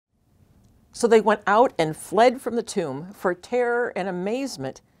So they went out and fled from the tomb, for terror and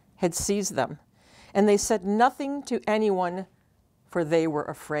amazement had seized them. And they said nothing to anyone, for they were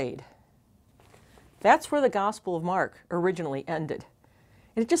afraid. That's where the Gospel of Mark originally ended.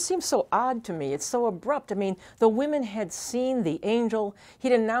 And it just seems so odd to me. It's so abrupt. I mean, the women had seen the angel.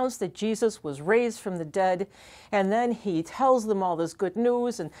 He'd announced that Jesus was raised from the dead. And then he tells them all this good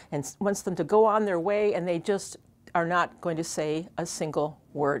news and wants them to go on their way. And they just are not going to say a single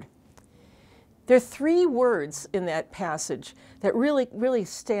word. There are three words in that passage that really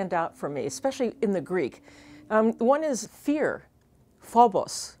stand out for me, especially in the Greek. One is fear,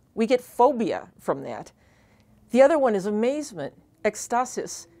 phobos. We get phobia from that. The other one is amazement,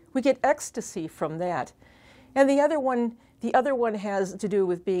 ecstasis. We get ecstasy from that. And the other one has to do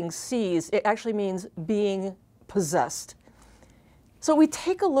with being seized. It actually means being possessed. So we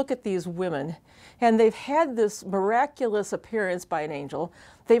take a look at these women, and they've had this miraculous appearance by an angel.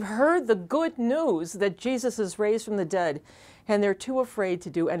 They've heard the good news that Jesus is raised from the dead, and they're too afraid to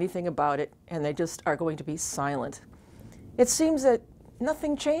do anything about it, and they just are going to be silent. It seems that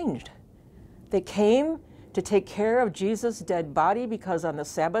nothing changed. They came to take care of Jesus' dead body because on the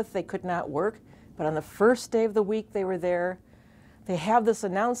Sabbath they could not work, but on the first day of the week they were there. They have this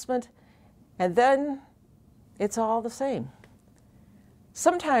announcement, and then it's all the same.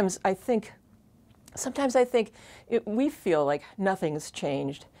 Sometimes I think we feel like nothing's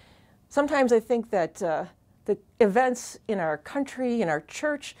changed. Sometimes I think that the events in our country, in our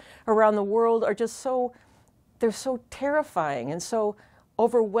church, around the world are just they're so terrifying and so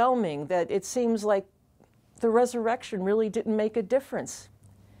overwhelming that it seems like the resurrection really didn't make a difference.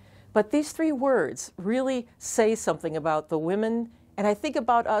 But these three words really say something about the women, and I think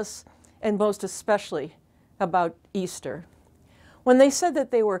about us, and most especially about Easter. When they said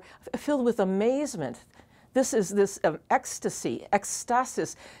that they were filled with amazement, this ecstasy,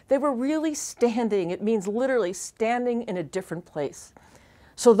 ecstasis, they were really standing. It means literally standing in a different place.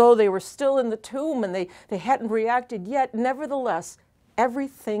 So though they were still in the tomb and they hadn't reacted yet, nevertheless,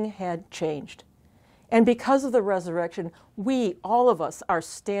 everything had changed. And because of the resurrection, we, all of us, are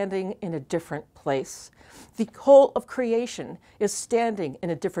standing in a different place. The whole of creation is standing in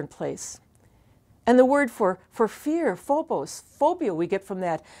a different place. And the word for fear, phobos, phobia, we get from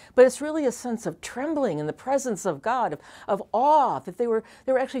that. But it's really a sense of trembling in the presence of God, of awe, that they were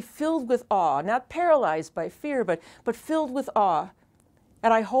actually filled with awe, not paralyzed by fear, but filled with awe.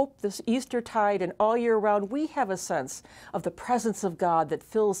 And I hope this Eastertide and all year round, we have a sense of the presence of God that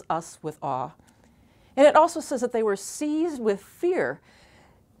fills us with awe. And it also says that they were seized with fear.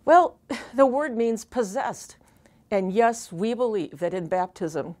 Well, the word means possessed. And yes, we believe that in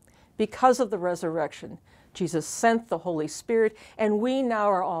baptism, because of the resurrection, Jesus sent the Holy Spirit, and we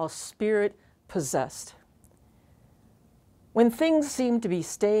now are all Spirit-possessed. When things seem to be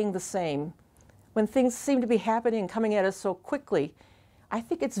staying the same, when things seem to be happening and coming at us so quickly, I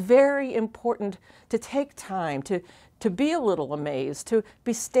think it's very important to take time to be a little amazed, to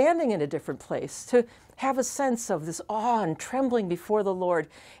be standing in a different place, to have a sense of this awe and trembling before the Lord,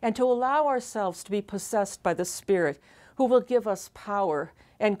 and to allow ourselves to be possessed by the Spirit, who will give us power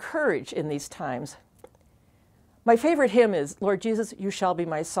and courage in these times. My favorite hymn is, Lord Jesus, You Shall Be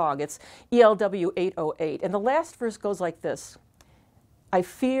My Song. It's ELW 808. And the last verse goes like this: I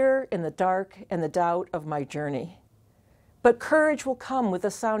fear in the dark and the doubt of my journey, but courage will come with the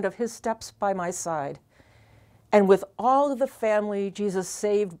sound of His steps by my side. And with all of the family Jesus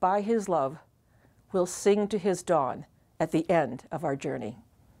saved by His love, we'll sing to His dawn at the end of our journey.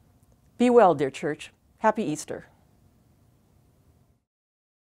 Be well, dear church. Happy Easter.